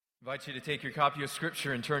invite you to take your copy of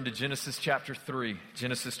Scripture and turn to Genesis chapter 3.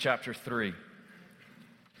 Genesis chapter 3.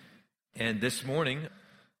 And this morning,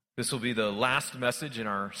 this will be the last message in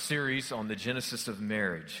our series on the Genesis of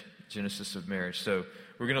marriage. Genesis of marriage. So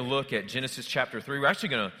we're going to look at Genesis chapter 3. We're actually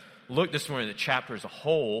going to look this morning at the chapter as a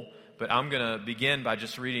whole, but I'm going to begin by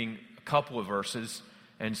just reading a couple of verses.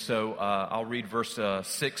 And so I'll read verse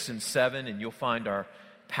 6 and 7, and you'll find our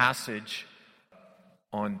passage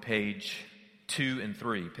on page 2 and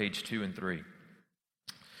 3. Page 2 and 3.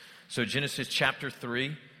 So Genesis chapter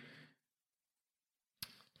 3,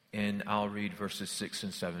 and I'll read verses 6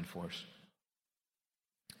 and 7 for us.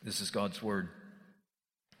 This is God's Word.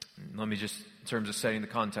 Let me just, in terms of setting the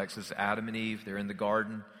context, this is Adam and Eve. They're in the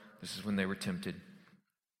garden. This is when they were tempted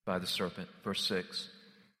by the serpent. Verse 6.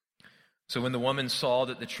 So when the woman saw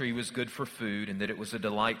that the tree was good for food, and that it was a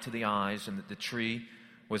delight to the eyes, and that the tree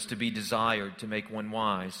was to be desired to make one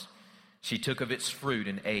wise, she took of its fruit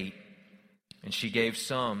and ate. And she gave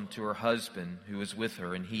some to her husband who was with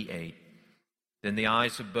her, and he ate. Then the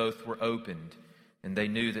eyes of both were opened, and they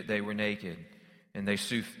knew that they were naked. And they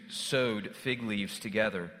sewed fig leaves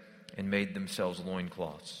together and made themselves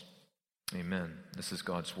loincloths. Amen. This is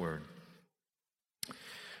God's Word.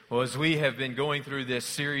 Well, as we have been going through this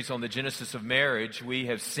series on the Genesis of marriage, we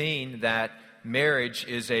have seen that marriage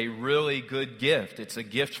is a really good gift. It's a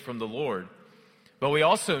gift from the Lord. But we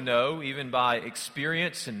also know, even by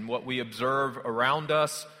experience and what we observe around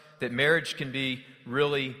us, that marriage can be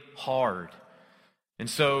really hard. And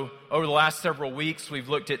so, over the last several weeks, we've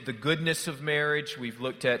looked at the goodness of marriage, we've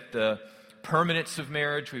looked at the permanence of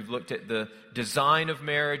marriage, we've looked at the design of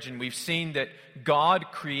marriage, and we've seen that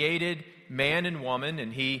God created man and woman,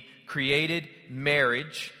 and He created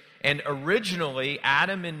marriage. And originally,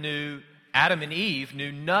 Adam and Eve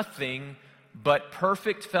knew nothing but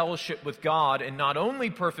perfect fellowship with God, and not only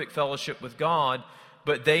perfect fellowship with God,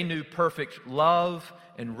 but they knew perfect love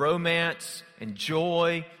and romance and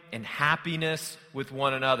joy and happiness with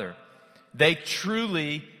one another. They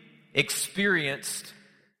truly experienced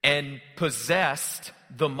and possessed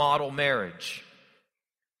the model marriage.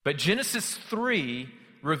 But Genesis 3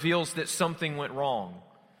 reveals that something went wrong,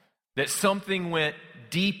 that something went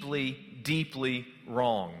deeply, deeply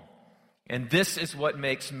wrong. And this is what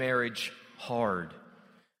makes marriage hard.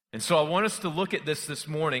 And so I want us to look at this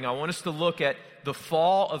morning. I want us to look at the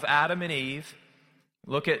fall of Adam and Eve,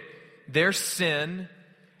 look at their sin,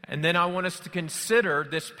 and then I want us to consider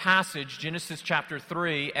this passage, Genesis chapter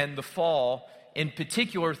 3, and the fall, in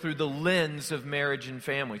particular through the lens of marriage and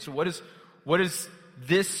family. So what does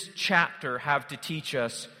this chapter have to teach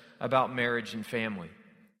us about marriage and family?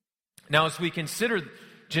 Now, as we consider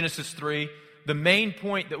Genesis 3, the main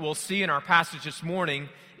point that we'll see in our passage this morning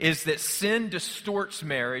is that sin distorts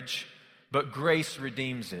marriage, but grace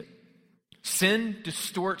redeems it. Sin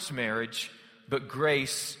distorts marriage, but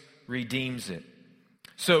grace redeems it.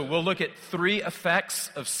 So we'll look at 3 effects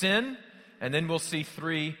of sin, and then we'll see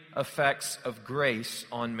 3 effects of grace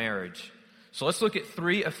on marriage. So let's look at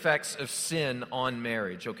 3 effects of sin on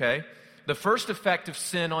marriage, okay? The first effect of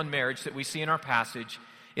sin on marriage that we see in our passage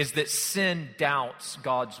is that sin doubts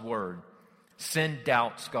God's Word. Sin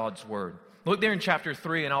doubts God's Word. Look there in chapter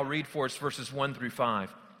 3, and I'll read for us verses 1 through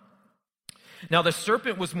 5. Now the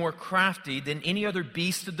serpent was more crafty than any other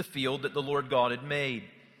beast of the field that the Lord God had made.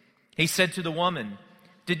 He said to the woman,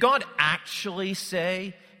 "Did God actually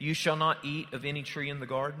say, 'You shall not eat of any tree in the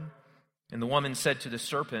garden'?" And the woman said to the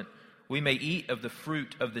serpent, "We may eat of the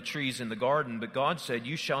fruit of the trees in the garden, but God said,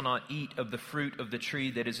 'You shall not eat of the fruit of the tree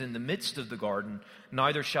that is in the midst of the garden,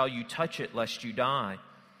 neither shall you touch it, lest you die.'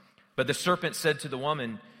 But the serpent said to the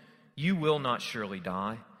woman, 'You will not surely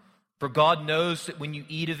die. For God knows that when you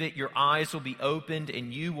eat of it, your eyes will be opened,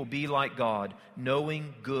 and you will be like God,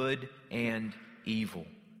 knowing good and evil.'"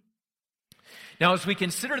 Now, as we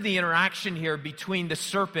consider the interaction here between the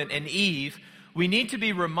serpent and Eve, we need to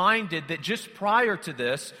be reminded that just prior to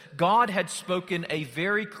this, God had spoken a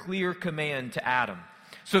very clear command to Adam.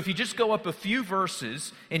 So if you just go up a few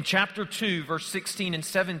verses, in chapter 2, verse 16 and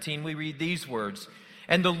 17, we read these words,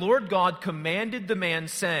 "And the Lord God commanded the man,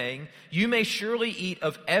 saying, 'You may surely eat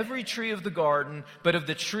of every tree of the garden, but of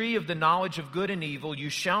the tree of the knowledge of good and evil you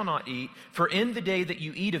shall not eat, for in the day that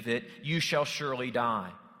you eat of it, you shall surely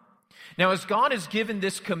die.'" Now, as God has given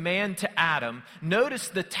this command to Adam, notice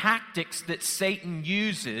the tactics that Satan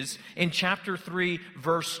uses in chapter 3,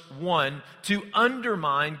 verse 1, to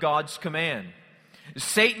undermine God's command.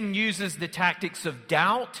 Satan uses the tactics of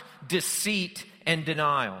doubt, deceit, and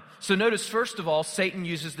denial. So notice, first of all, Satan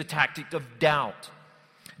uses the tactic of doubt.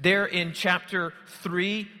 There in chapter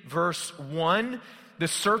 3, verse 1, the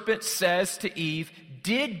serpent says to Eve,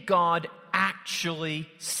 "Did God actually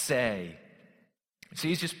say? See,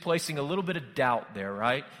 he's just placing a little bit of doubt there,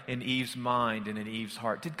 right? In Eve's mind and in Eve's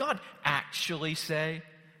heart. Did God actually say?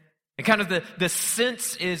 And kind of the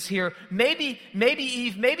sense is here, maybe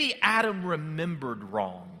Eve, maybe Adam remembered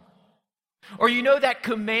wrong. Or you know that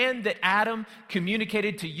command that Adam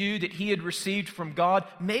communicated to you that he had received from God?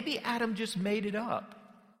 Maybe Adam just made it up.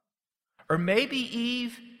 Or maybe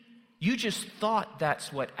Eve, you just thought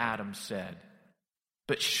that's what Adam said.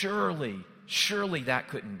 But surely that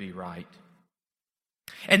couldn't be right.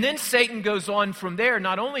 And then Satan goes on from there,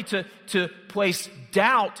 not only to place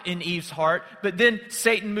doubt in Eve's heart, but then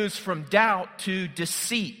Satan moves from doubt to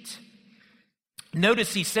deceit.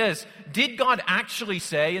 Notice he says, did God actually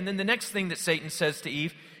say, and then the next thing that Satan says to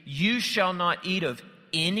Eve, you shall not eat of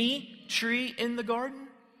any tree in the garden?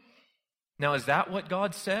 Now, is that what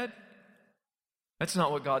God said? That's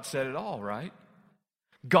not what God said at all, right?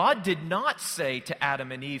 God did not say to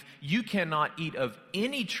Adam and Eve, you cannot eat of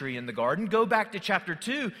any tree in the garden. Go back to chapter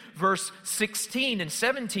 2, verse 16 and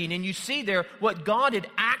 17, and you see there what God had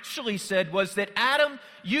actually said was that, Adam,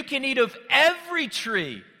 you can eat of every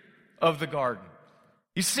tree of the garden.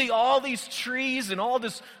 You see all these trees and all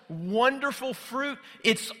this wonderful fruit,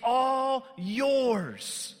 it's all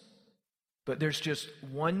yours. But there's just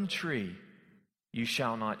one tree you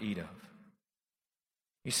shall not eat of.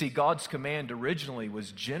 You see, God's command originally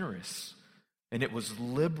was generous and it was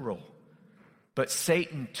liberal, but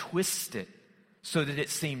Satan twists it so that it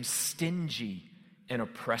seems stingy and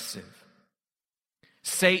oppressive.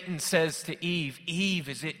 Satan says to Eve, Eve,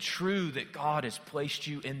 is it true that God has placed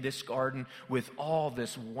you in this garden with all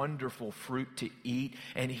this wonderful fruit to eat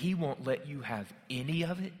and he won't let you have any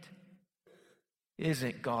of it?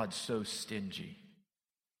 Isn't God so stingy?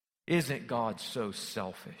 Isn't God so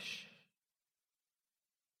selfish?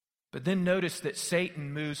 But then notice that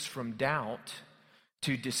Satan moves from doubt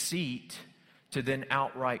to deceit to then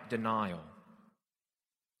outright denial.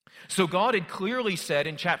 So God had clearly said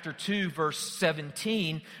in chapter 2, verse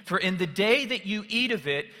 17, for in the day that you eat of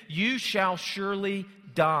it, you shall surely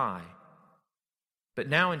die. But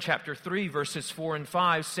now in chapter 3, verses 4 and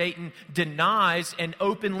 5, Satan denies and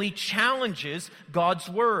openly challenges God's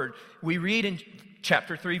word. We read in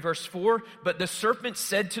chapter 3, verse 4, but the serpent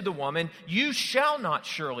said to the woman, you shall not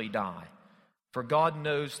surely die. For God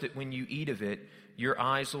knows that when you eat of it, your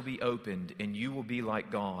eyes will be opened and you will be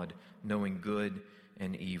like God, knowing good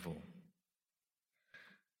and evil.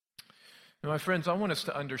 Now, my friends, I want us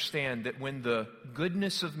to understand that when the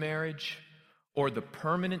goodness of marriage or the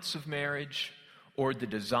permanence of marriage or the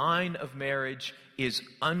design of marriage is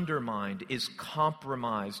undermined, is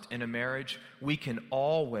compromised in a marriage, we can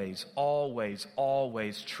always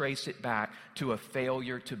trace it back to a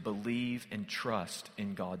failure to believe and trust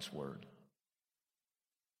in God's word.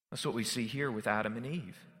 That's what we see here with Adam and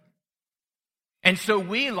Eve. And so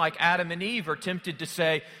we, like Adam and Eve, are tempted to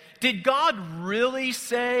say, did God really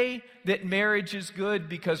say that marriage is good?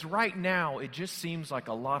 Because right now it just seems like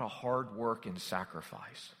a lot of hard work and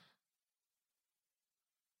sacrifice.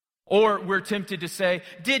 Or we're tempted to say,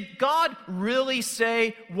 did God really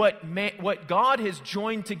say what God has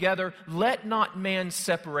joined together, let not man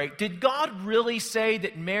separate? Did God really say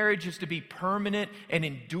that marriage is to be permanent and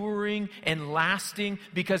enduring and lasting?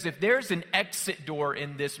 Because if there's an exit door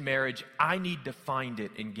in this marriage, I need to find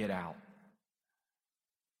it and get out.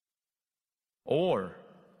 Or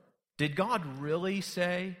did God really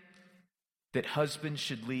say that husbands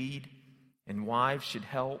should lead and wives should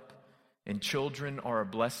help and children are a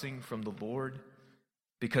blessing from the Lord?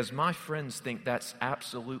 Because my friends think that's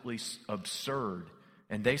absolutely absurd,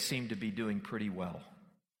 and they seem to be doing pretty well.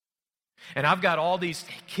 And I've got all these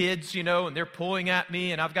kids, and they're pulling at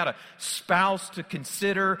me, and I've got a spouse to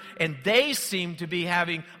consider, and they seem to be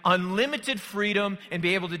having unlimited freedom and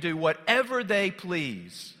be able to do whatever they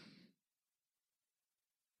please.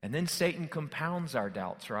 And then Satan compounds our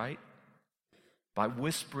doubts, right? By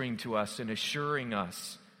whispering to us and assuring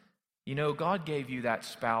us, God gave you that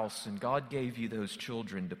spouse and God gave you those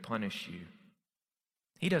children to punish you.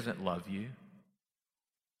 He doesn't love you.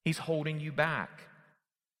 He's holding you back.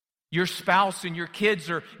 Your spouse and your kids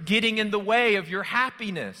are getting in the way of your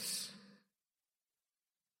happiness.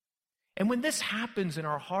 And when this happens in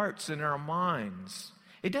our hearts and our minds,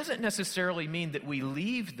 it doesn't necessarily mean that we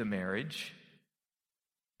leave the marriage.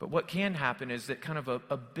 But what can happen is that kind of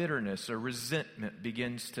a bitterness or resentment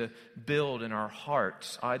begins to build in our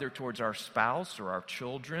hearts, either towards our spouse or our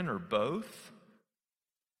children or both.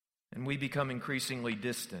 And we become increasingly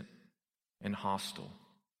distant and hostile.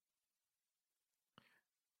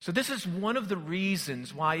 So this is one of the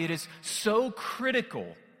reasons why it is so critical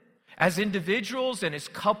as individuals and as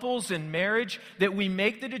couples in marriage, that we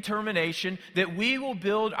make the determination that we will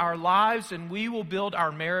build our lives and we will build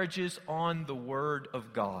our marriages on the Word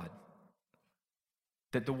of God.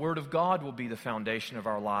 That the Word of God will be the foundation of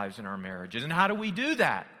our lives and our marriages. And how do we do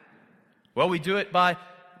that? Well, we do it by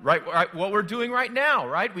right what we're doing right now,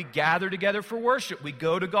 right? We gather together for worship. We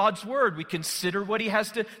go to God's Word. We consider what He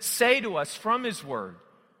has to say to us from His Word.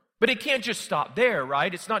 But it can't just stop there,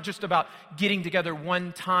 right? It's not just about getting together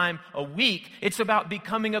one time a week. It's about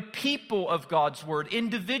becoming a people of God's Word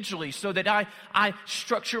individually so that I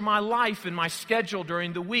structure my life and my schedule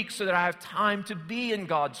during the week so that I have time to be in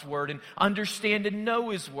God's Word and understand and know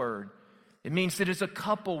His Word. It means that as a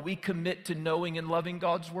couple, we commit to knowing and loving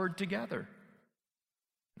God's Word together.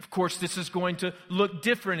 Of course, this is going to look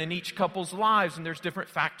different in each couple's lives, and there's different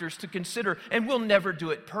factors to consider. And we'll never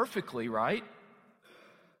do it perfectly, right?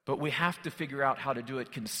 But we have to figure out how to do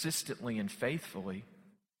it consistently and faithfully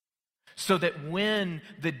so that when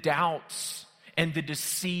the doubts and the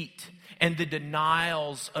deceit and the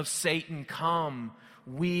denials of Satan come,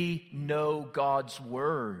 we know God's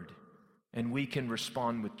Word and we can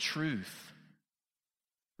respond with truth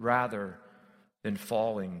rather than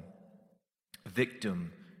falling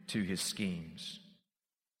victim to his schemes.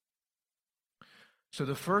 So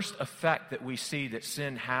the first effect that we see that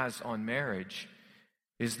sin has on marriage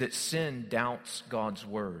is that sin doubts God's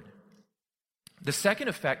Word. The second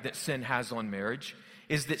effect that sin has on marriage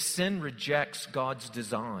is that sin rejects God's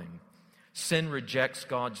design. Sin rejects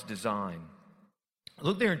God's design.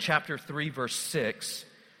 Look there in chapter 3, verse 6,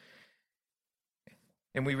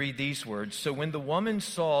 and we read these words. So when the woman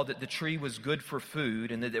saw that the tree was good for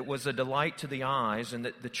food, and that it was a delight to the eyes, and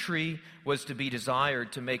that the tree was to be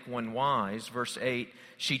desired to make one wise, verse 8,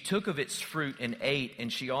 she took of its fruit and ate,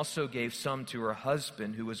 and she also gave some to her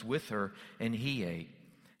husband who was with her, and he ate.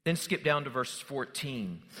 Then skip down to verse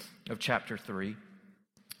 14 of chapter 3.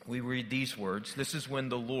 We read these words. This is when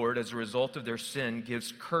the Lord, as a result of their sin,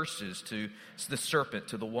 gives curses to the serpent,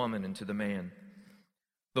 to the woman, and to the man.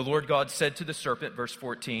 The Lord God said to the serpent, verse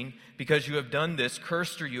 14, because you have done this,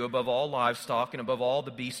 cursed are you above all livestock and above all the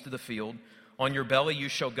beasts of the field. On your belly you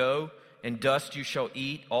shall go, and dust you shall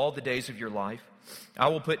eat all the days of your life. I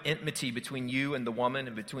will put enmity between you and the woman,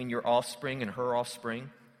 and between your offspring and her offspring.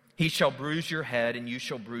 He shall bruise your head, and you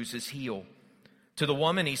shall bruise his heel. To the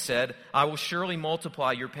woman he said, I will surely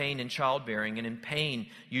multiply your pain in childbearing, and in pain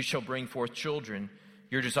you shall bring forth children.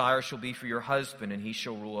 Your desire shall be for your husband, and he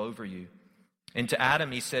shall rule over you. And to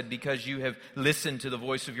Adam he said, because you have listened to the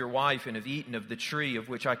voice of your wife and have eaten of the tree of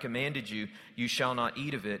which I commanded you, you shall not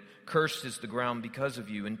eat of it. Cursed is the ground because of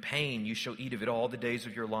you. In pain you shall eat of it all the days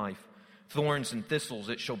of your life. Thorns and thistles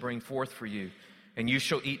it shall bring forth for you. And you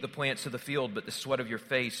shall eat the plants of the field, but the sweat of your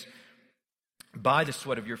face, by the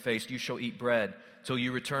sweat of your face you shall eat bread, till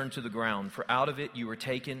you return to the ground. For out of it you were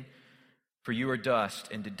taken, for you are dust,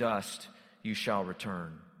 and to dust you shall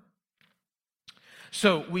return.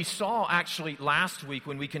 So we saw actually last week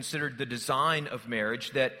when we considered the design of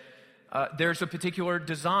marriage that there's a particular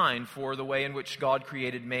design for the way in which God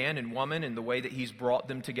created man and woman and the way that he's brought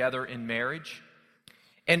them together in marriage.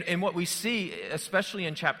 And what we see, especially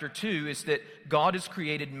in chapter 2, is that God has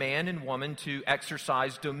created man and woman to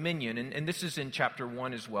exercise dominion. And this is in chapter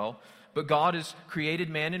 1 as well. But God has created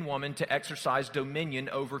man and woman to exercise dominion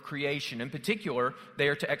over creation. In particular, they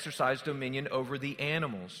are to exercise dominion over the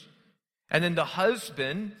animals. And then the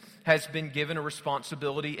husband has been given a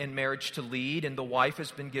responsibility in marriage to lead, and the wife has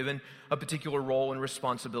been given a particular role and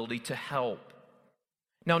responsibility to help.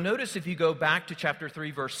 Now notice if you go back to chapter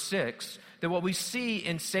 3, verse 6, that what we see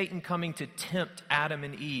in Satan coming to tempt Adam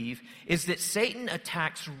and Eve is that Satan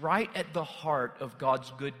attacks right at the heart of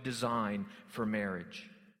God's good design for marriage.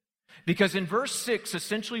 Because in verse 6,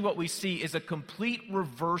 essentially what we see is a complete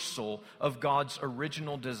reversal of God's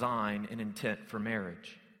original design and intent for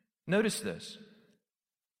marriage. Notice this.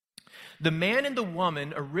 The man and the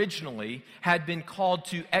woman originally had been called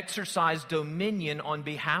to exercise dominion on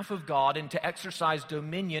behalf of God and to exercise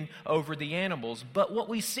dominion over the animals. But what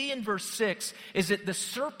we see in verse 6 is that the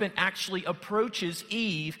serpent actually approaches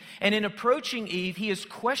Eve, and in approaching Eve, he is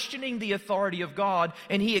questioning the authority of God,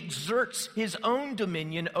 and he exerts his own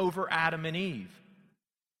dominion over Adam and Eve.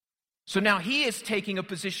 So now he is taking a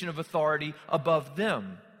position of authority above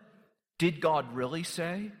them. Did God really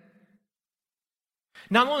say?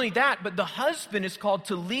 Not only that, but the husband is called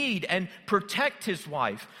to lead and protect his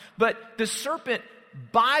wife. But the serpent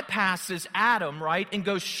bypasses Adam, right, and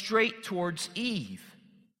goes straight towards Eve.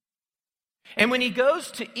 And when he goes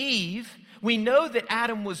to Eve, We know that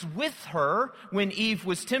Adam was with her when Eve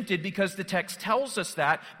was tempted because the text tells us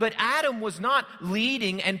that, but Adam was not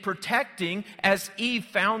leading and protecting as Eve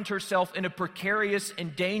found herself in a precarious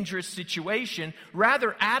and dangerous situation.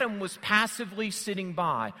 Rather, Adam was passively sitting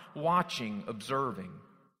by, watching, observing.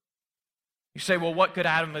 You say, well, what could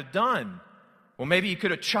Adam have done? Well, maybe he could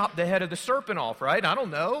have chopped the head of the serpent off, right? I don't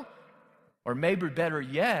know. Or maybe better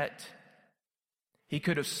yet, he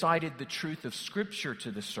could have cited the truth of Scripture to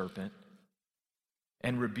the serpent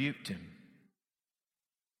and rebuked him.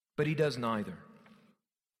 But he does neither.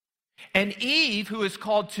 And Eve, who is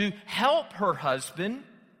called to help her husband,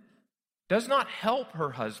 does not help her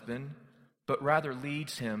husband, but rather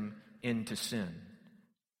leads him into sin.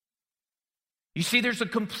 You see, there's a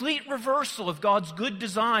complete reversal of God's good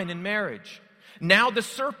design in marriage. Now the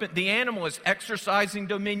serpent, the animal, is exercising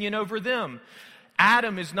dominion over them.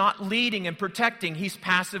 Adam is not leading and protecting. He's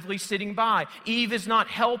passively sitting by. Eve is not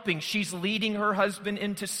helping. She's leading her husband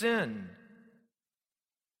into sin.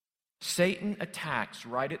 Satan attacks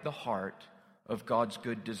right at the heart of God's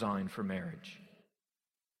good design for marriage.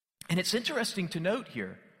 And it's interesting to note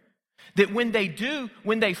here that when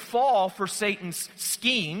they fall for Satan's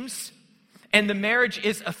schemes and the marriage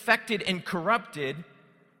is affected and corrupted,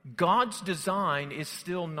 God's design is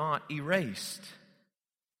still not erased.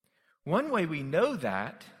 One way we know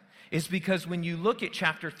that is because when you look at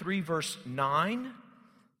chapter 3, verse 9,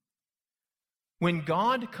 when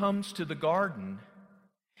God comes to the garden,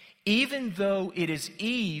 even though it is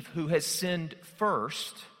Eve who has sinned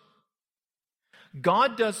first,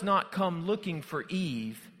 God does not come looking for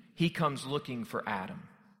Eve, He comes looking for Adam.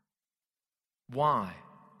 Why?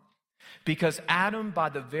 Because Adam, by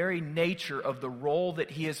the very nature of the role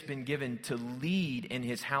that he has been given to lead in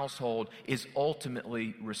his household, is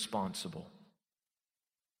ultimately responsible.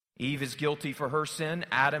 Eve is guilty for her sin.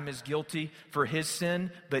 Adam is guilty for his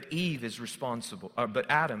sin, but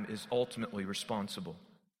Adam is ultimately responsible.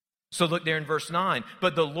 So look there in verse 9.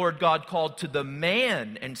 But the Lord God called to the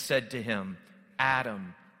man and said to him,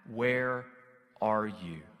 Adam, where are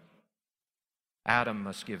you? Adam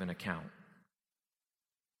must give an account.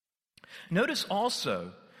 Notice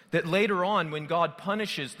also that later on, when God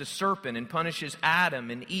punishes the serpent and punishes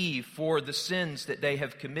Adam and Eve for the sins that they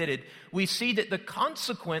have committed, we see that the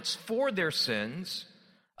consequence for their sins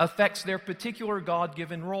affects their particular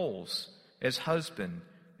God-given roles as husband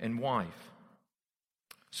and wife.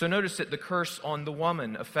 So notice that the curse on the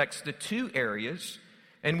woman affects the two areas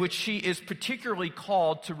in which she is particularly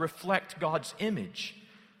called to reflect God's image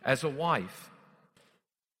as a wife.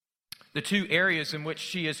 The two areas in which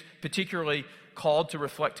she is particularly called to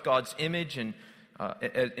reflect God's image and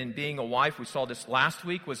in being a wife, we saw this last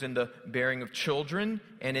week, was in the bearing of children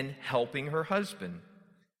and in helping her husband.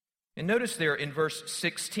 And notice there in verse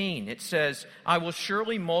 16, it says, I will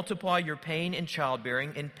surely multiply your pain in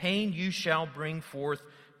childbearing, in pain you shall bring forth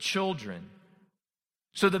children.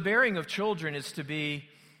 So the bearing of children is to be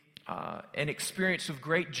an experience of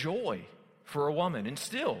great joy for a woman, and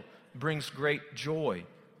still brings great joy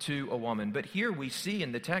to a woman. But here we see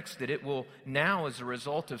in the text that it will now, as a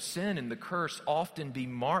result of sin and the curse, often be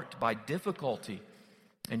marked by difficulty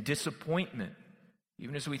and disappointment.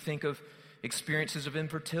 Even as we think of experiences of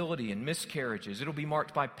infertility and miscarriages, it'll be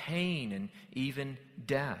marked by pain and even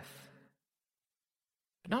death.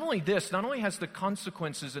 But not only this, not only has the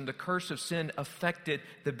consequences and the curse of sin affected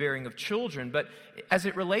the bearing of children, but as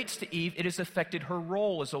it relates to Eve, it has affected her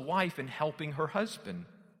role as a wife in helping her husband.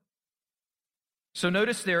 So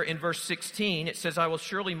notice there in verse 16, it says, I will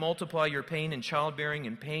surely multiply your pain in childbearing,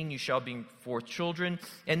 in pain you shall bring forth children.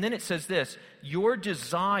 And then it says this, your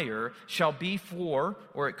desire shall be for,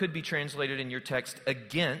 or it could be translated in your text,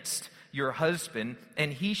 against your husband,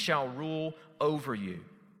 and he shall rule over you.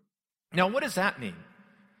 Now, what does that mean?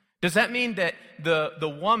 Does that mean that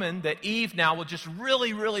the woman, that Eve now will just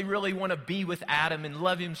really, really, really want to be with Adam and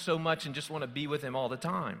love him so much and just want to be with him all the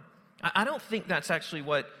time? I don't think that's actually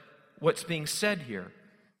what's being said here.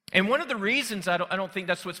 And one of the reasons I don't think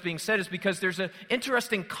that's what's being said is because there's an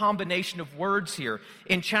interesting combination of words here.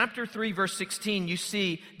 In chapter 3, verse 16, you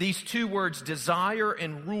see these two words, desire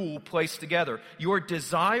and rule, placed together. Your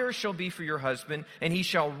desire shall be for your husband, and he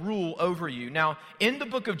shall rule over you. Now, in the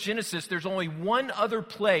book of Genesis, there's only one other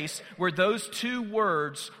place where those two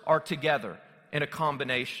words are together in a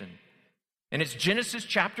combination. And it's Genesis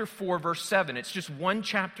chapter 4, verse 7. It's just one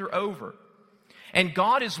chapter over. And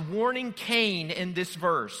God is warning Cain in this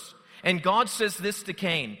verse. And God says this to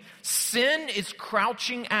Cain, sin is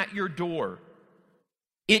crouching at your door.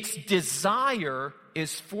 Its desire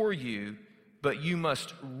is for you, but you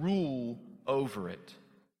must rule over it.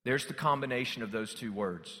 There's the combination of those two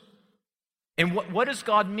words. And what does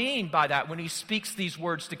God mean by that when he speaks these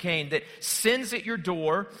words to Cain? That sin's at your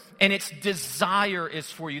door and its desire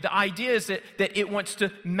is for you. The idea is that it wants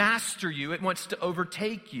to master you. It wants to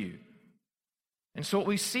overtake you. And so what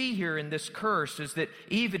we see here in this curse is that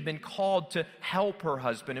Eve had been called to help her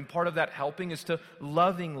husband. And part of that helping is to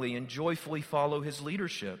lovingly and joyfully follow his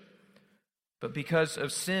leadership. But because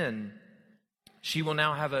of sin, she will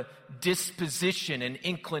now have a disposition and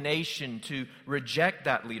inclination to reject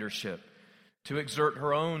that leadership, to exert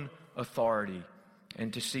her own authority,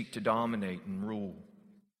 and to seek to dominate and rule.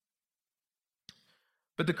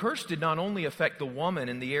 But the curse did not only affect the woman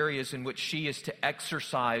in the areas in which she is to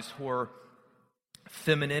exercise her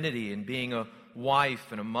femininity and being a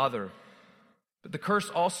wife and a mother, but the curse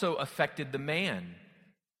also affected the man.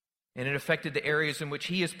 And it affected the areas in which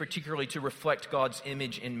he is particularly to reflect God's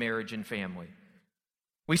image in marriage and family.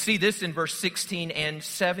 We see this in verse 16 and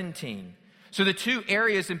 17. So the two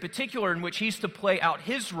areas in particular in which he's to play out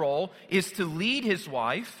his role is to lead his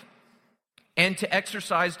wife and to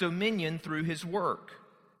exercise dominion through his work.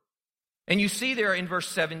 And you see there in verse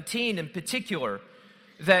 17 in particular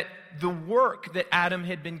that the work that Adam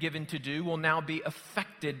had been given to do will now be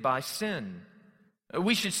affected by sin.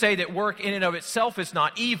 We should say that work in and of itself is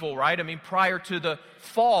not evil, right? I mean, prior to the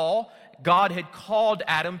fall, God had called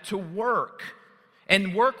Adam to work.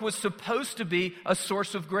 And work was supposed to be a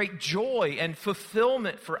source of great joy and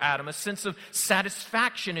fulfillment for Adam, a sense of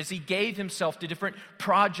satisfaction as he gave himself to different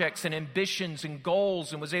projects and ambitions and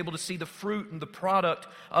goals and was able to see the fruit and the product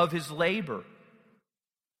of his labor.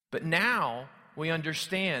 But now we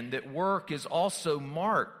understand that work is also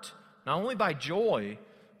marked not only by joy,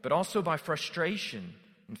 but also by frustration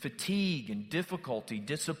and fatigue and difficulty,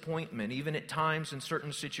 disappointment, even at times in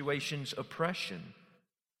certain situations, oppression.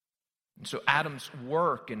 And so Adam's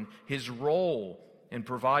work and his role in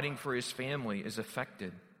providing for his family is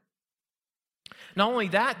affected. Not only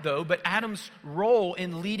that, though, but Adam's role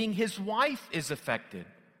in leading his wife is affected.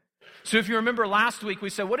 So if you remember last week, we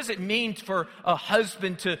said, what does it mean for a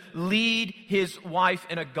husband to lead his wife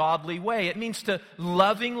in a godly way? It means to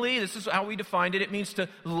lovingly, this is how we defined it, it means to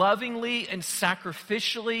lovingly and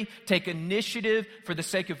sacrificially take initiative for the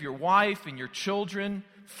sake of your wife and your children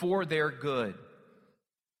for their good.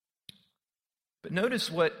 But notice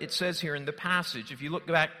what it says here in the passage. If you look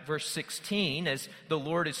back verse 16, as the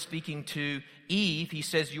Lord is speaking to Eve, he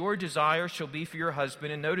says, your desire shall be for your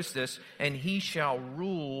husband, and notice this, and he shall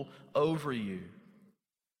rule over you.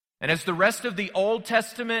 And as the rest of the Old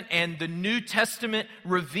Testament and the New Testament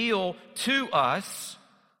reveal to us,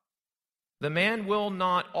 the man will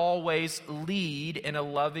not always lead in a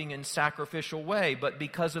loving and sacrificial way, but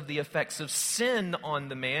because of the effects of sin on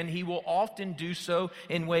the man, he will often do so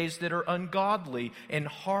in ways that are ungodly and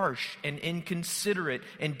harsh and inconsiderate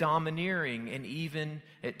and domineering and even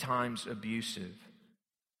at times abusive.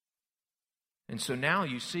 And so now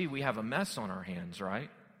you see we have a mess on our hands, right?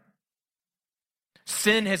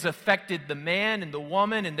 Sin has affected the man and the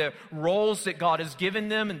woman and the roles that God has given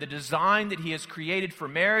them and the design that he has created for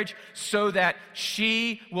marriage so that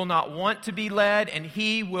she will not want to be led and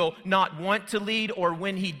he will not want to lead, or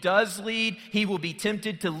when he does lead, he will be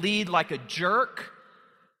tempted to lead like a jerk.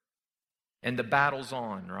 And the battle's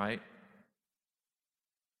on, right?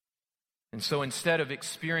 And so instead of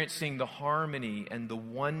experiencing the harmony and the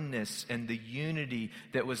oneness and the unity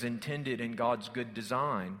that was intended in God's good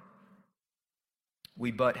design, we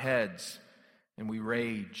butt heads, and we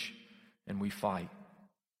rage, and we fight.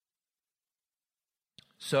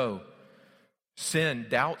 So, sin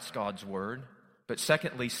doubts God's word, but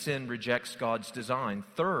secondly, sin rejects God's design.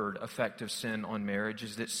 Third effect of sin on marriage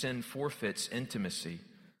is that sin forfeits intimacy.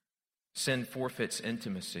 Sin forfeits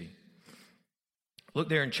intimacy. Look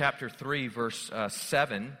there in chapter 3, verse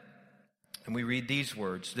 7, and we read these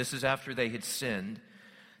words. This is after they had sinned.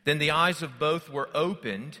 Then the eyes of both were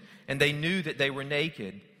opened, and they knew that they were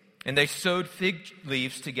naked. And they sewed fig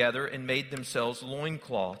leaves together and made themselves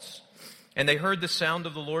loincloths. And they heard the sound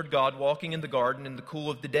of the Lord God walking in the garden in the cool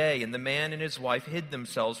of the day. And the man and his wife hid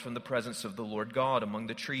themselves from the presence of the Lord God among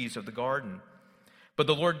the trees of the garden. But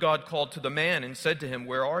the Lord God called to the man and said to him,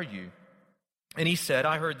 where are you? And he said,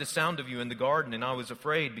 I heard the sound of you in the garden, and I was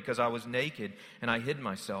afraid because I was naked, and I hid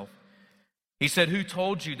myself. He said, who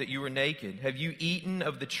told you that you were naked? Have you eaten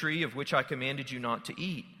of the tree of which I commanded you not to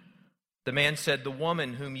eat? The man said, the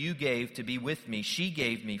woman whom you gave to be with me, she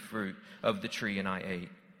gave me fruit of the tree, and I ate.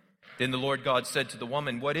 Then the Lord God said to the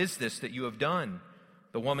woman, what is this that you have done?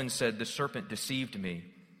 The woman said, the serpent deceived me,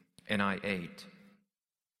 and I ate.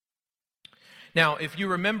 Now, if you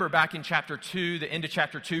remember back in chapter 2, the end of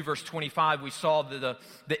chapter 2, verse 25, we saw the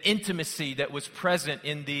intimacy that was present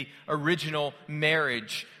in the original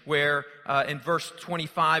marriage, where in verse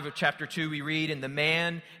 25 of chapter 2 we read, "And the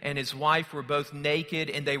man and his wife were both naked,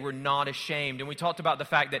 and they were not ashamed." And we talked about the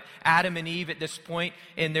fact that Adam and Eve at this point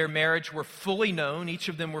in their marriage were fully known. Each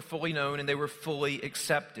of them were fully known, and they were fully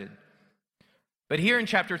accepted. But here in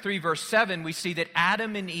chapter 3, verse 7, we see that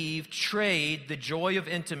Adam and Eve trade the joy of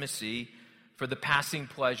intimacy for the passing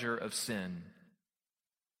pleasure of sin.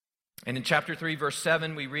 And in chapter 3, verse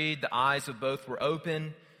 7, we read, "The eyes of both were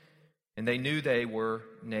open, and they knew they were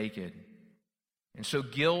naked." And so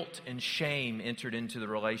guilt and shame entered into the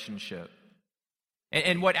relationship.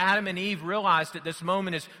 And what Adam and Eve realized at this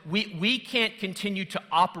moment is we can't continue to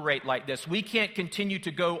operate like this. We can't continue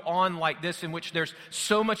to go on like this, in which there's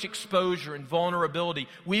so much exposure and vulnerability.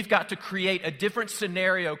 We've got to create a different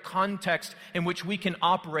scenario, context in which we can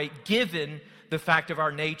operate, given the fact of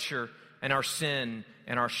our nature and our sin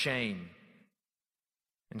and our shame.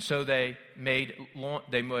 And so they made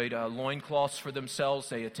loincloths for themselves.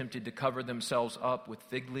 They attempted to cover themselves up with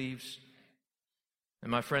fig leaves. And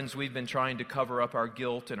my friends, we've been trying to cover up our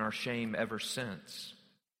guilt and our shame ever since.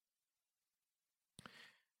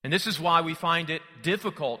 And this is why we find it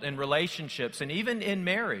difficult in relationships and even in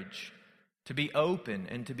marriage to be open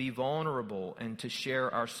and to be vulnerable and to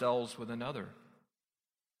share ourselves with another.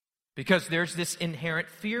 Because there's this inherent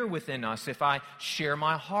fear within us. If I share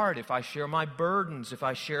my heart, if I share my burdens, if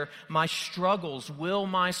I share my struggles, will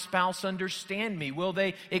my spouse understand me? Will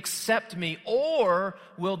they accept me? Or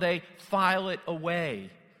will they file it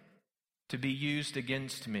away to be used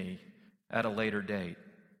against me at a later date?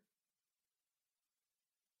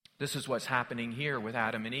 This is what's happening here with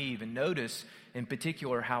Adam and Eve. And notice in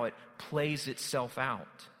particular how it plays itself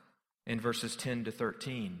out in verses 10 to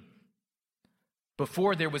 13.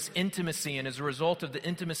 Before there was intimacy, and as a result of the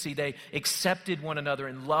intimacy, they accepted one another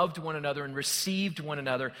and loved one another and received one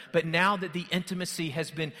another. But now that the intimacy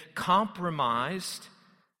has been compromised,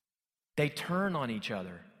 they turn on each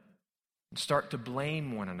other and start to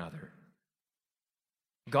blame one another.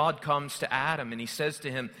 God comes to Adam and he says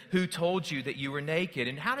to him, "Who told you that you were naked?"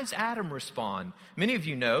 And how does Adam respond? Many of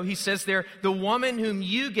you know, he says there, "The woman whom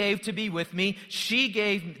you gave to be with me, she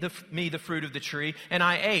gave me the fruit of the tree, and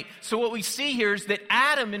I ate." So what we see here is that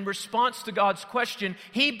Adam, in response to God's question,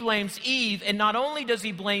 he blames Eve, and not only does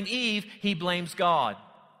he blame Eve, he blames God.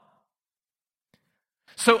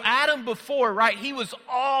 So Adam before, right, he was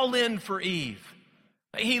all in for Eve.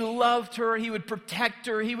 He loved her, he would protect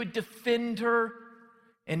her, he would defend her.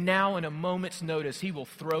 And now, in a moment's notice, he will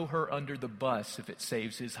throw her under the bus if it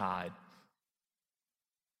saves his hide.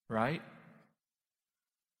 Right?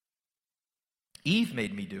 "Eve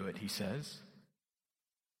made me do it," he says.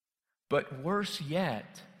 But worse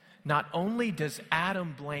yet, not only does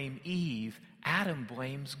Adam blame Eve, Adam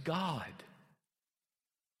blames God.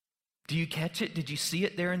 Do you catch it? Did you see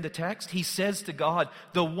it there in the text? He says to God,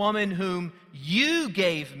 "The woman whom you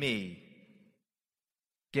gave me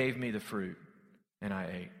the fruit, and I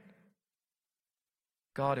ate."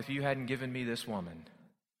 God, if you hadn't given me this woman,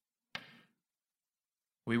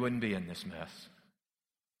 we wouldn't be in this mess.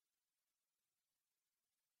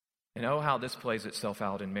 And oh, how this plays itself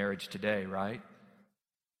out in marriage today, right?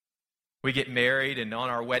 We get married, and on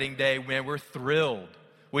our wedding day, man, we're thrilled.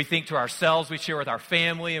 We think to ourselves, we share with our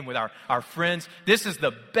family and with our friends, "This is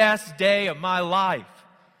the best day of my life.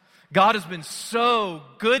 God has been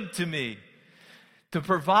so good to me, to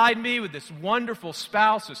provide me with this wonderful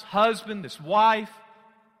spouse, this husband, this wife."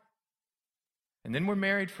 And then we're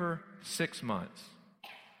married for 6 months,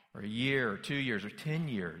 or a year, or 2 years, or 10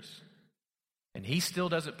 years. And he still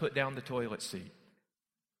doesn't put down the toilet seat.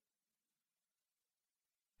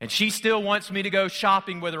 And she still wants me to go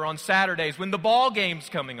shopping with her on Saturdays when the ball game's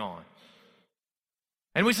coming on.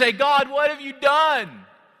 And we say, "God, what have you done?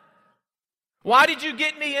 Why did you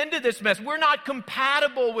get me into this mess?" We're not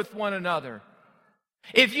compatible with one another.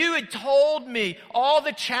 If you had told me all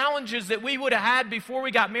the challenges that we would have had before we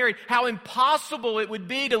got married, how impossible it would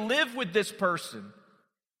be to live with this person,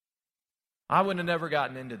 I would have never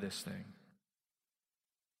gotten into this thing.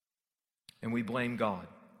 And we blame God.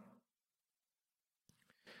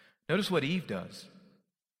 Notice what Eve does.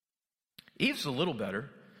 Eve's a little better.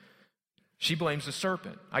 She blames the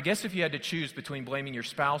serpent. I guess if you had to choose between blaming your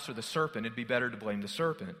spouse or the serpent, it'd be better to blame the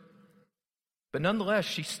serpent. But nonetheless,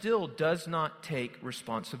 she still does not take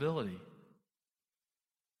responsibility.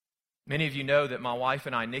 Many of you know that my wife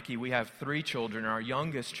and I, Nikki, we have 3 children. Our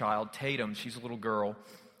youngest child, Tatum, she's a little girl.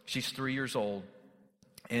 She's 3 years old.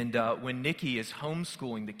 And when Nikki is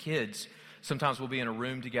homeschooling the kids, sometimes we'll be in a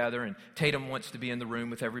room together, and Tatum wants to be in the room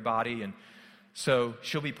with everybody. And So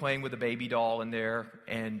she'll be playing with a baby doll in there,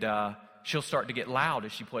 and she'll start to get loud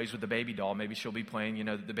as she plays with the baby doll. Maybe she'll be playing,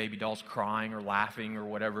 the baby doll's crying or laughing or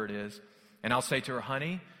whatever it is. And I'll say to her,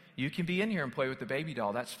 honey, you can be in here and play with the baby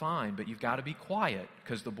doll. That's fine, but you've got to be quiet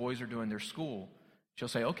because the boys are doing their school. She'll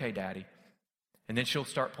say, okay, Daddy. And then she'll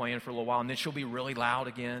start playing for a little while, and then she'll be really loud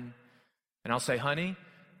again. And I'll say, honey,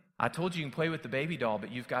 I told you can play with the baby doll,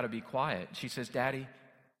 but you've got to be quiet. She says, Daddy,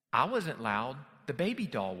 I wasn't loud. The baby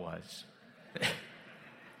doll was.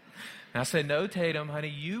 And I said, no, Tatum, honey,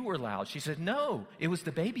 you were loud. She said, no, it was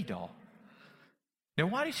the baby doll. Now,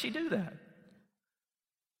 why did she do that?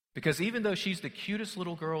 Because even though she's the cutest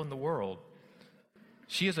little girl in the world,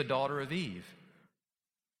 she is a daughter of Eve.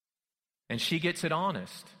 And she gets it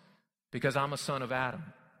honest because I'm a son of Adam.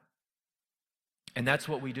 And that's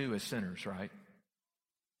what we do as sinners, right?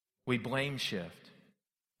 We blame shift.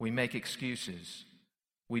 We make excuses.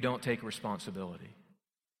 We don't take responsibility.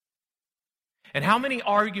 And how many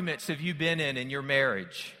arguments have you been in your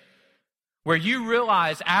marriage where you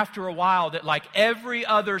realize after a while that like every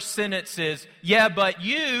other sentence is, yeah, but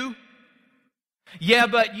you,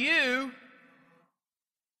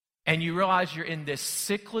 and you realize you're in this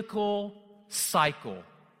cyclical cycle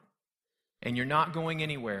and you're not going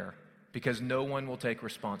anywhere because no one will take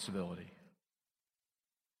responsibility.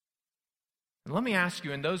 And let me ask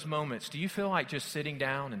you, in those moments, do you feel like just sitting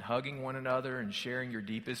down and hugging one another and sharing your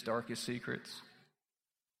deepest, darkest secrets?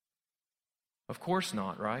 Of course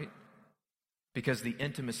not, right? Because the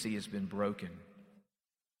intimacy has been broken.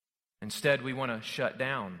 Instead, we want to shut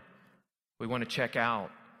down. We want to check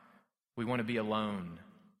out. We want to be alone.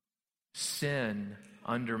 Sin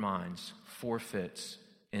undermines, forfeits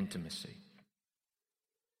intimacy.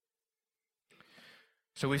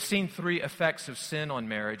 So we've seen 3 effects of sin on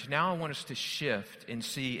marriage. Now I want us to shift and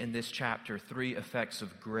see in this chapter 3 effects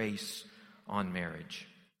of grace on marriage.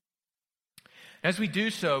 As we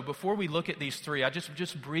do so, before we look at these 3, I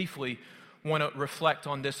just briefly want to reflect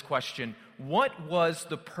on this question. What was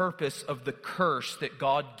the purpose of the curse that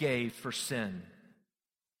God gave for sin?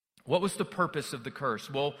 What was the purpose of the curse?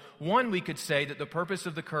 Well, one, we could say that the purpose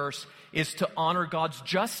of the curse is to honor God's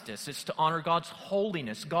justice. It's to honor God's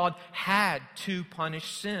holiness. God had to punish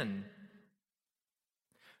sin.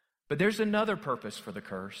 But there's another purpose for the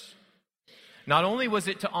curse. Not only was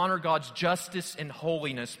it to honor God's justice and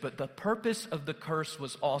holiness, but the purpose of the curse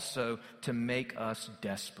was also to make us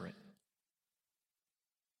desperate.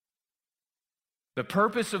 The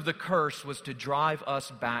purpose of the curse was to drive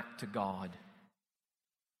us back to God.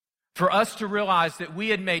 For us to realize that we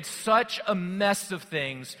had made such a mess of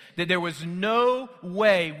things that there was no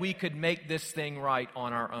way we could make this thing right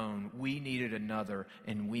on our own. We needed another,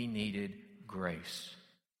 and we needed grace.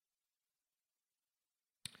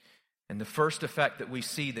 And the first effect that we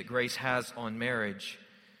see that grace has on marriage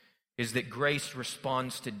is that grace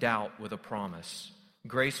responds to doubt with a promise.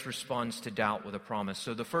 Grace responds to doubt with a promise.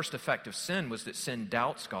 So the first effect of sin was that sin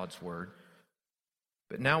doubts God's word.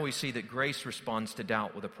 But now we see that grace responds to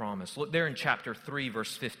doubt with a promise. Look there in chapter 3,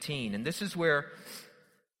 verse 15. And this is where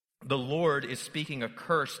the Lord is speaking a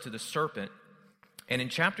curse to the serpent. And in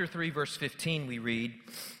chapter 3, verse 15, we read,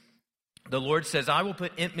 the Lord says, I will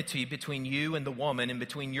put enmity between you and the woman, and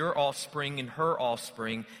between your offspring and her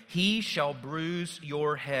offspring. He shall bruise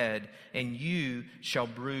your head, and you shall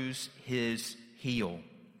bruise his heel.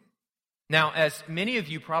 Now, as many of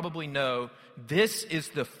you probably know, this is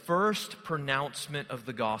the first pronouncement of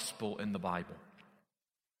the gospel in the Bible.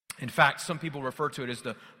 In fact, some people refer to it as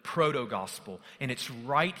the proto-gospel, and it's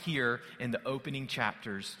right here in the opening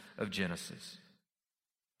chapters of Genesis.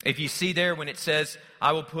 If you see there when it says,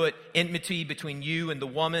 I will put enmity between you and the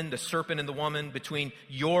woman, the serpent and the woman, between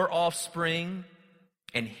your offspring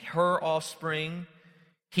and her offspring,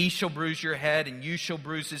 he shall bruise your head and you shall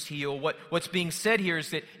bruise his heel. What's being said here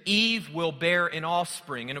is that Eve will bear an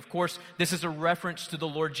offspring. And of course, this is a reference to the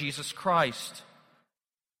Lord Jesus Christ.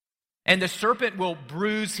 And the serpent will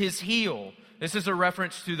bruise his heel. This is a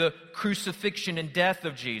reference to the crucifixion and death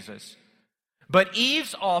of Jesus. But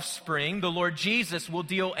Eve's offspring, the Lord Jesus, will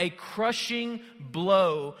deal a crushing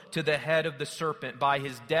blow to the head of the serpent. By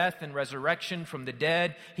his death and resurrection from the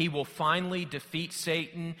dead, he will finally defeat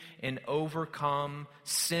Satan and overcome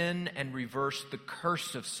sin and reverse the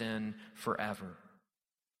curse of sin forever.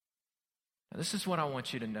 Now, this is what I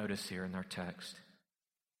want you to notice here in our text.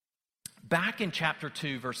 Back in chapter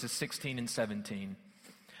 2, verses 16 and 17,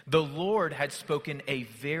 the Lord had spoken a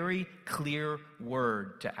very clear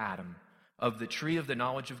word to Adam. Of the tree of the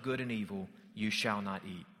knowledge of good and evil, you shall not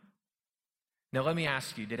eat. Now let me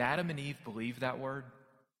ask you, did Adam and Eve believe that word?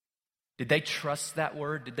 Did they trust that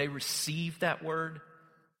word? Did they receive that word?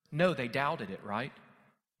 No, they doubted it, right?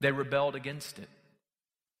 They rebelled against it.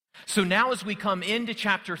 So now as we come into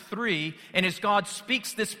chapter 3, and as God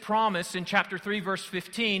speaks this promise in chapter 3, verse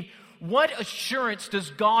 15, what assurance does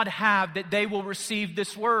God have that they will receive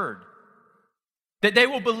this word? That they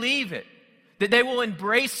will believe it? That they will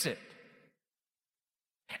embrace it?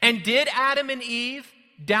 And did Adam and Eve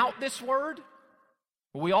doubt this word?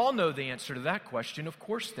 Well, we all know the answer to that question. Of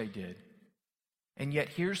course they did. And yet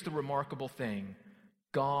here's the remarkable thing.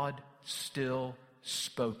 God still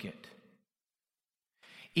spoke it.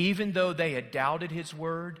 Even though they had doubted His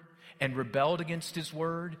word and rebelled against His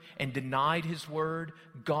word and denied His word,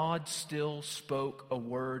 God still spoke a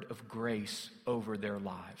word of grace over their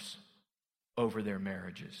lives, over their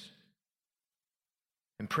marriages.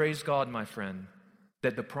 And praise God, my friend,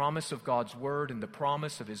 that the promise of God's word and the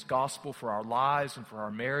promise of His gospel for our lives and for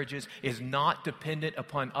our marriages is not dependent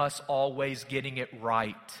upon us always getting it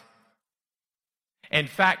right. In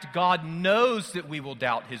fact, God knows that we will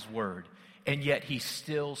doubt His word, and yet He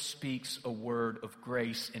still speaks a word of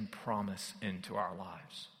grace and promise into our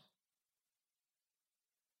lives.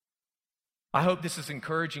 I hope this is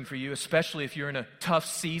encouraging for you, especially if you're in a tough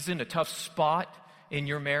season, a tough spot in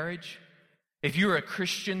your marriage. If you're a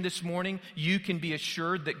Christian this morning, you can be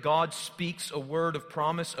assured that God speaks a word of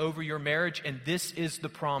promise over your marriage, and this is the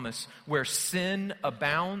promise. Where sin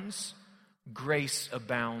abounds, grace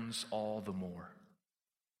abounds all the more.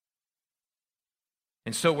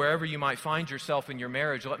 And so wherever you might find yourself in your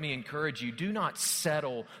marriage, let me encourage you, do not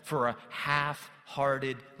settle for a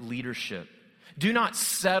half-hearted leadership. Do not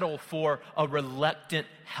settle for a reluctant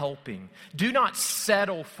helping. Do not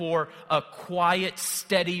settle for a quiet,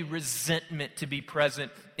 steady resentment to be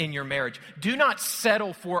present in your marriage. Do not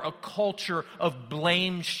settle for a culture of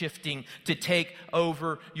blame shifting to take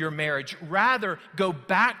over your marriage. Rather, go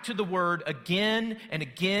back to the Word again and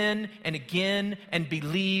again and again and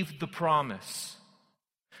believe the promise.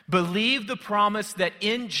 Believe the promise that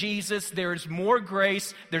in Jesus there is more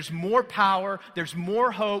grace, there's more power, there's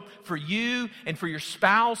more hope for you and for your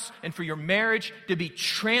spouse and for your marriage to be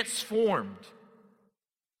transformed.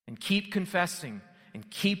 And keep confessing and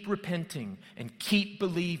keep repenting and keep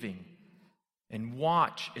believing. And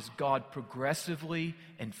watch as God progressively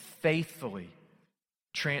and faithfully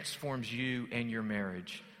transforms you and your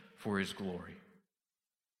marriage for His glory.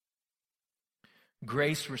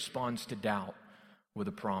 Grace responds to doubt with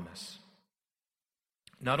a promise.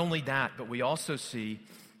 Not only that, but we also see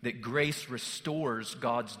that grace restores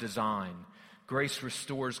God's design. Grace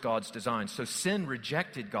restores God's design. So sin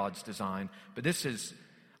rejected God's design, but this is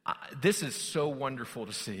so wonderful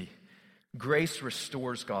to see. Grace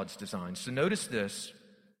restores God's design. So notice this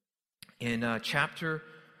in chapter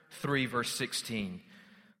 3, verse 16.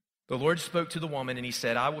 The Lord spoke to the woman, and He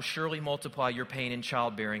said, I will surely multiply your pain in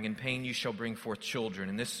childbearing. In pain you shall bring forth children.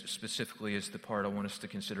 And this specifically is the part I want us to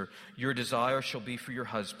consider. Your desire shall be for your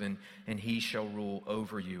husband, and he shall rule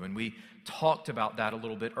over you. And we talked about that a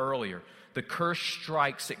little bit earlier. The curse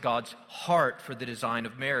strikes at God's heart for the design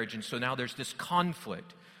of marriage. And so now there's this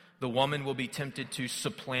conflict. The woman will be tempted to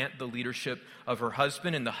supplant the leadership of her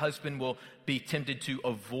husband, and the husband will be tempted to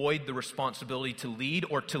avoid the responsibility to lead,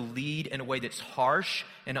 or to lead in a way that's harsh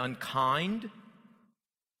and unkind.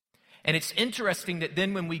 And it's interesting that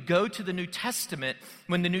then when we go to the New Testament,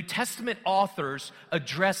 when the New Testament authors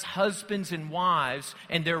address husbands and wives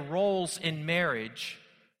and their roles in marriage,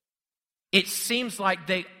 it seems like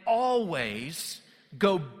they always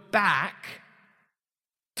go back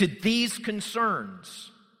to these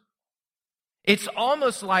concerns. It's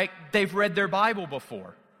almost like they've read their Bible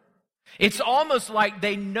before. It's almost like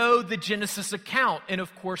they know the Genesis account, and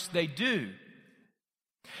of course they do.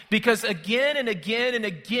 Because again and again and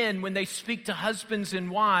again, when they speak to husbands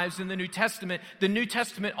and wives in the New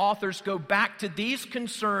Testament authors go back to these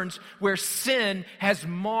concerns where sin has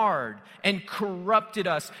marred and corrupted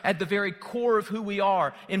us at the very core of who we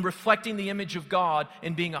are in reflecting the image of God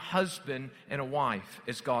and being a husband and a wife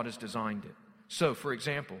as God has designed it. So, for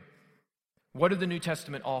example, what do the New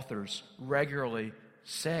Testament authors regularly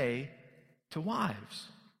say to wives?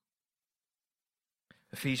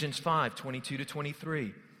 Ephesians 5, 22 to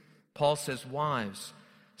 23. Paul says, wives,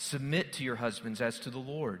 submit to your husbands as to the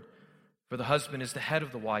Lord. For the husband is the head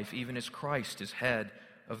of the wife, even as Christ is head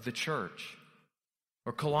of the church.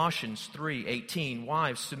 Or Colossians 3, 18.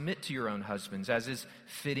 Wives, submit to your own husbands as is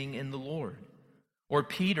fitting in the Lord. Or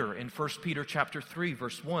Peter in 1 Peter chapter 3,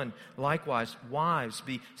 verse 1, likewise, wives,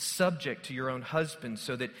 be subject to your own husbands,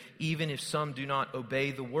 so that even if some do not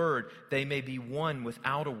obey the word, they may be won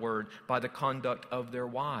without a word by the conduct of their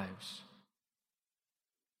wives.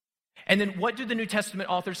 And then what do the New Testament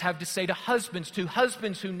authors have to say to husbands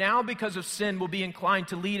who now because of sin will be inclined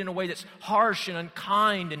to lead in a way that's harsh and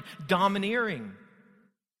unkind and domineering?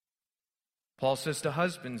 Paul says to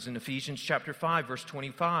husbands in Ephesians chapter 5, verse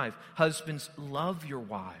 25, husbands, love your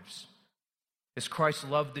wives as Christ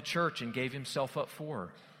loved the church and gave himself up for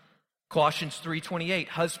her. Colossians 3:28,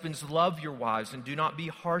 husbands, love your wives and do not be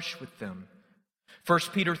harsh with them. 1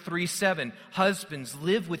 Peter 3:7, husbands,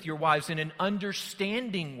 live with your wives in an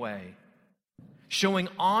understanding way, showing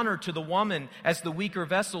honor to the woman as the weaker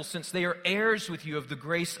vessel, since they are heirs with you of the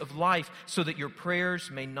grace of life, so that your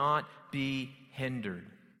prayers may not be hindered.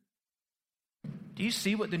 Do you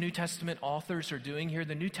see what the New Testament authors are doing here?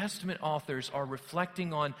 The New Testament authors are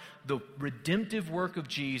reflecting on the redemptive work of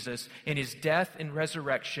Jesus in his death and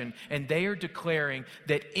resurrection, and they are declaring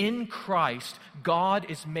that in Christ,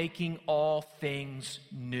 God is making all things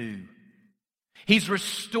new. He's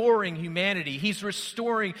restoring humanity. He's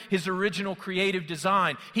restoring his original creative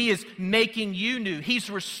design. He is making you new. He's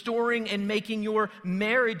restoring and making your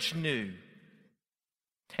marriage new.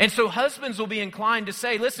 And so husbands will be inclined to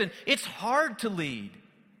say, listen, it's hard to lead.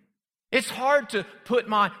 It's hard to put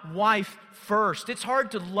my wife first. It's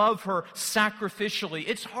hard to love her sacrificially.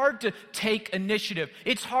 It's hard to take initiative.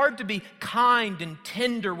 It's hard to be kind and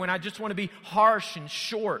tender when I just want to be harsh and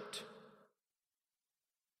short.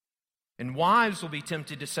 And wives will be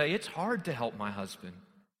tempted to say, it's hard to help my husband.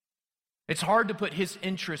 It's hard to put his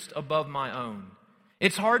interest above my own.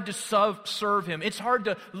 It's hard to serve him. It's hard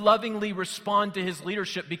to lovingly respond to his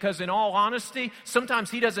leadership because, in all honesty, sometimes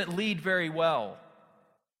he doesn't lead very well.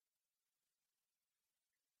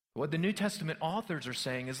 What the New Testament authors are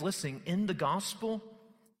saying is, listen, in the gospel,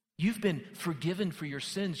 you've been forgiven for your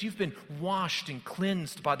sins. You've been washed and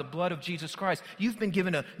cleansed by the blood of Jesus Christ. You've been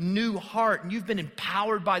given a new heart, and you've been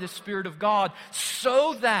empowered by the Spirit of God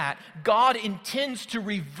so that God intends to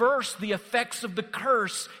reverse the effects of the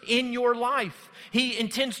curse in your life. He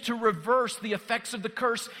intends to reverse the effects of the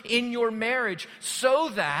curse in your marriage so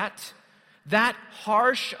that that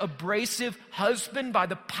harsh, abrasive husband, by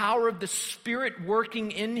the power of the Spirit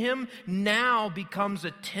working in him, now becomes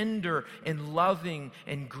a tender and loving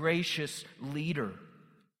and gracious leader.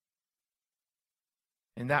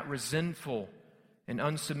 And that resentful and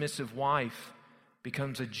unsubmissive wife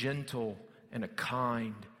becomes a gentle and a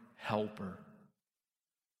kind helper.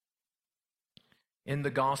 In the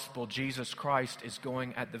gospel, Jesus Christ is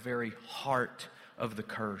going at the very heart of the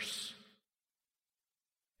curse.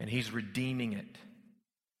 And he's redeeming it.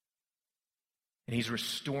 And he's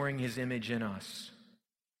restoring his image in us.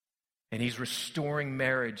 And he's restoring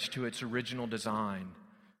marriage to its original design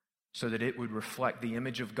so that it would reflect the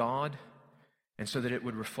image of God and so that it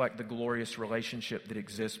would reflect the glorious relationship that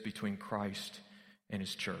exists between Christ and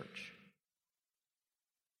his church.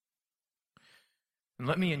 And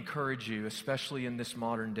let me encourage you, especially in this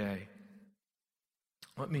modern day,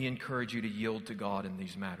 let me encourage you to yield to God in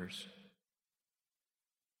these matters.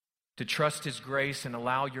 To trust his grace and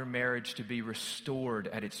allow your marriage to be restored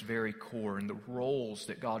at its very core and the roles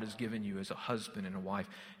that God has given you as a husband and a wife.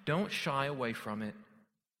 Don't shy away from it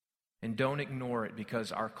and don't ignore it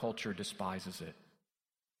because our culture despises it.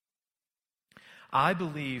 I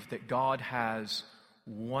believe that God has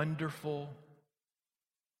wonderful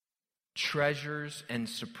treasures and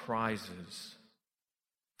surprises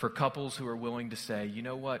for couples who are willing to say, you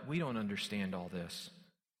know what, we don't understand all this.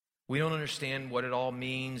 We don't understand what it all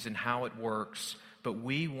means and how it works, but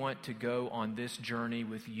we want to go on this journey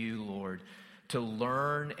with you, Lord, to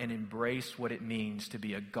learn and embrace what it means to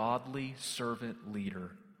be a godly servant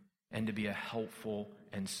leader and to be a helpful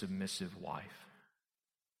and submissive wife.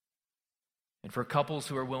 And for couples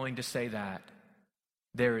who are willing to say that,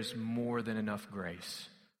 there is more than enough grace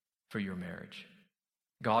for your marriage.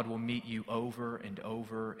 God will meet you over and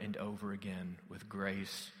over and over again with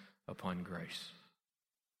grace upon grace.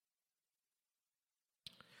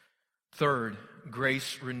 Third,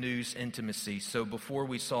 grace renews intimacy. So before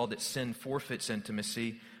we saw that sin forfeits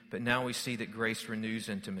intimacy, but now we see that grace renews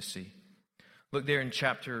intimacy. Look there in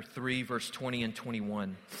chapter 3, verse 20 and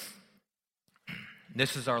 21.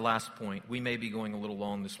 This is our last point. We may be going a little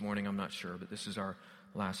long this morning, I'm not sure, but this is our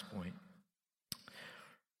last point.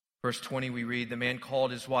 Verse 20 we read, "The man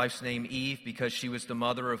called his wife's name Eve because she was the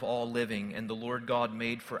mother of all living, and the Lord God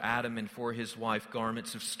made for Adam and for his wife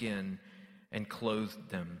garments of skin and clothed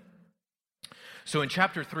them." So in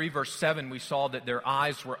chapter 3, verse 7, we saw that their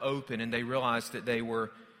eyes were open and they realized that they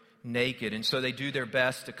were naked. And so they do their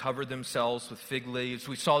best to cover themselves with fig leaves.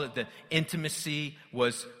 We saw that the intimacy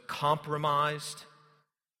was compromised.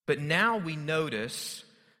 But now we notice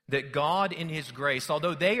that God in his grace,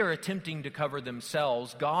 although they are attempting to cover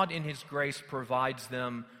themselves, God in his grace provides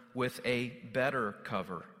them with a better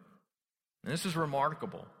cover. And this is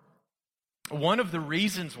remarkable. One of the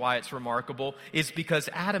reasons why it's remarkable is because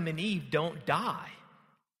Adam and Eve don't die.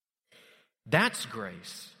 That's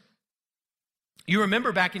grace. You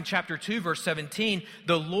remember back in chapter 2, verse 17,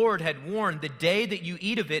 the Lord had warned, the day that you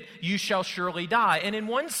eat of it, you shall surely die. And in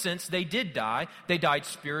one sense, they did die. They died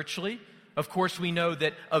spiritually. Of course, we know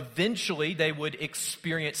that eventually they would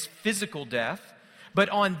experience physical death. But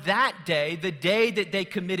on that day, the day that they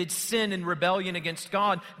committed sin and rebellion against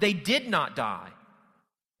God, they did not die.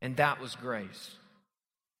 And that was grace.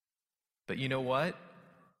 But you know what?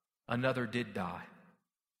 Another did die.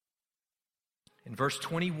 In verse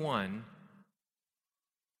 21,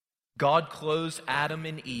 God clothes Adam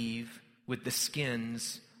and Eve with the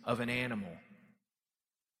skins of an animal.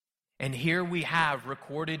 And here we have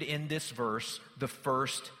recorded in this verse the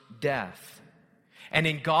first death. And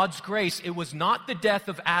in God's grace, it was not the death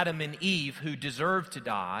of Adam and Eve who deserved to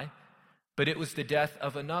die, but it was the death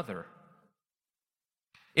of another.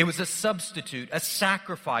 It was a substitute, a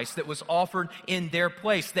sacrifice that was offered in their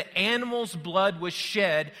place. The animal's blood was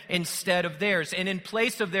shed instead of theirs. And in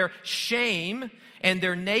place of their shame and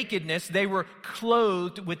their nakedness, they were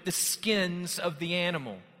clothed with the skins of the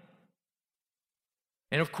animal.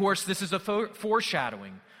 And of course, this is a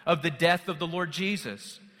foreshadowing of the death of the Lord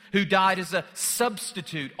Jesus, who died as a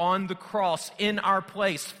substitute on the cross in our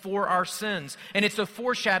place for our sins. And it's a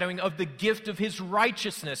foreshadowing of the gift of His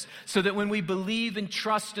righteousness, so that when we believe and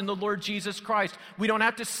trust in the Lord Jesus Christ, we don't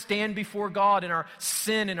have to stand before God in our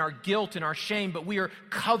sin and our guilt and our shame, but we are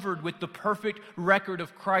covered with the perfect record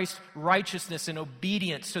of Christ's righteousness and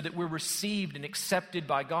obedience, so that we're received and accepted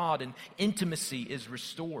by God and intimacy is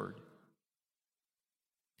restored.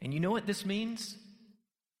 And you know what this means?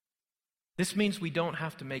 This means we don't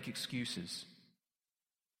have to make excuses.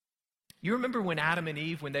 You remember when Adam and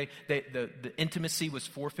Eve, when the intimacy was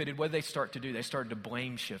forfeited, what did they start to do? They started to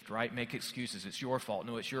blame shift, right? Make excuses. It's your fault.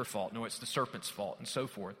 No, it's your fault. No, it's the serpent's fault, and so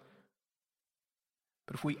forth.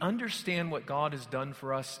 But if we understand what God has done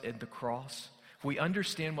for us at the cross, if we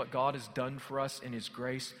understand what God has done for us in His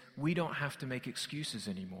grace, we don't have to make excuses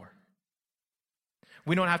anymore.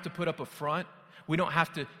 We don't have to put up a front. We don't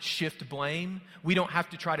have to shift blame. We don't have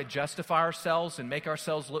to try to justify ourselves and make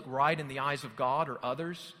ourselves look right in the eyes of God or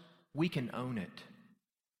others. We can own it.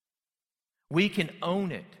 We can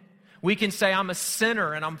own it. We can say, I'm a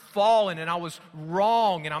sinner and I'm fallen and I was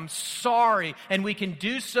wrong and I'm sorry. And we can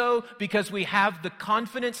do so because we have the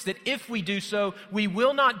confidence that if we do so, we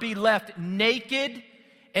will not be left naked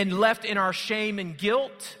and left in our shame and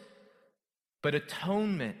guilt. But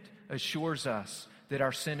atonement assures us that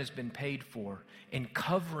our sin has been paid for, and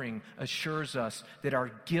covering assures us that our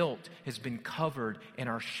guilt has been covered and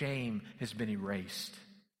our shame has been erased.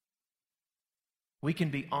 We can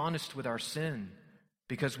be honest with our sin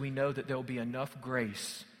because we know that there will be enough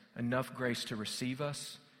grace to receive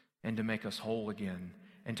us and to make us whole again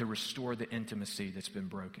and to restore the intimacy that's been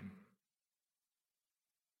broken.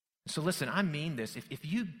 So listen, I mean this. If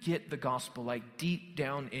you get the gospel like deep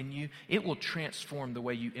down in you, it will transform the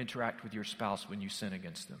way you interact with your spouse when you sin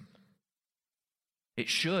against them. It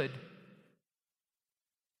should.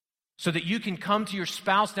 So that you can come to your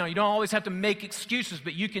spouse now. You don't always have to make excuses,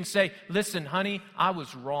 but you can say, listen, honey, I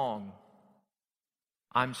was wrong.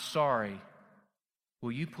 I'm sorry.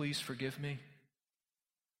 Will you please forgive me?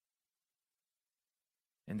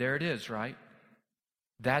 And there it is, right?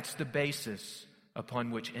 That's the basis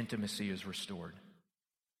upon which intimacy is restored.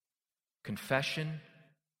 Confession,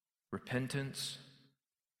 repentance,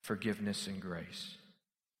 forgiveness, and grace.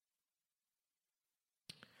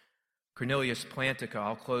 Cornelius Plantinga,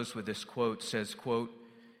 I'll close with this quote, says, quote,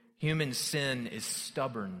 human sin is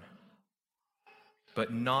stubborn,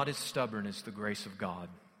 but not as stubborn as the grace of God,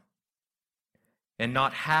 and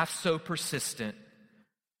not half so persistent,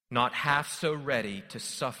 not half so ready to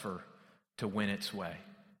suffer to win its way.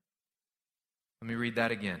 Let me read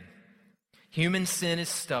that again. Human sin is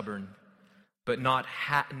stubborn, but not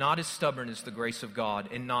as stubborn as the grace of God,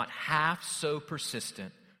 and not half so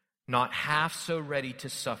persistent, not half so ready to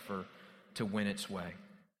suffer to win its way.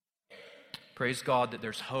 Praise God that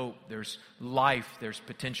there's hope, there's life, there's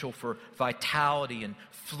potential for vitality and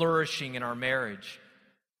flourishing in our marriage.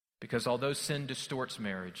 Because although sin distorts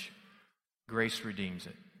marriage, grace redeems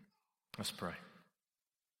it. Let's pray.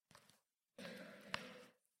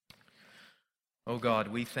 Oh God,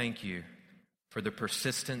 we thank you for the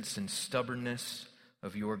persistence and stubbornness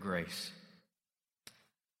of your grace.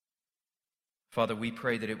 Father, we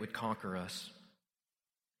pray that it would conquer us,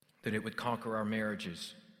 that it would conquer our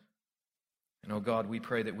marriages. And oh God, we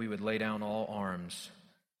pray that we would lay down all arms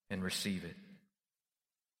and receive it.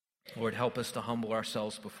 Lord, help us to humble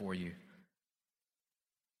ourselves before you.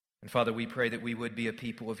 And Father, we pray that we would be a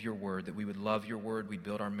people of your word, that we would love your word, we'd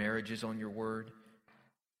build our marriages on your word,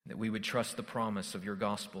 that we would trust the promise of your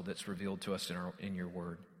gospel that's revealed to us in your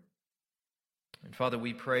word. And Father,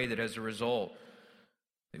 we pray that as a result,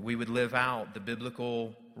 that we would live out the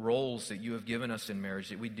biblical roles that you have given us in marriage,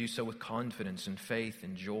 that we'd do so with confidence and faith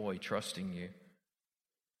and joy, trusting you.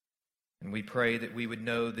 And we pray that we would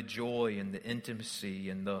know the joy and the intimacy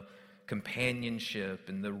and the companionship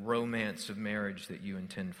and the romance of marriage that you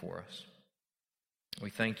intend for us. We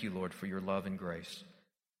thank you, Lord, for your love and grace.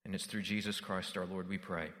 And it's through Jesus Christ our Lord we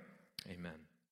pray. Amen.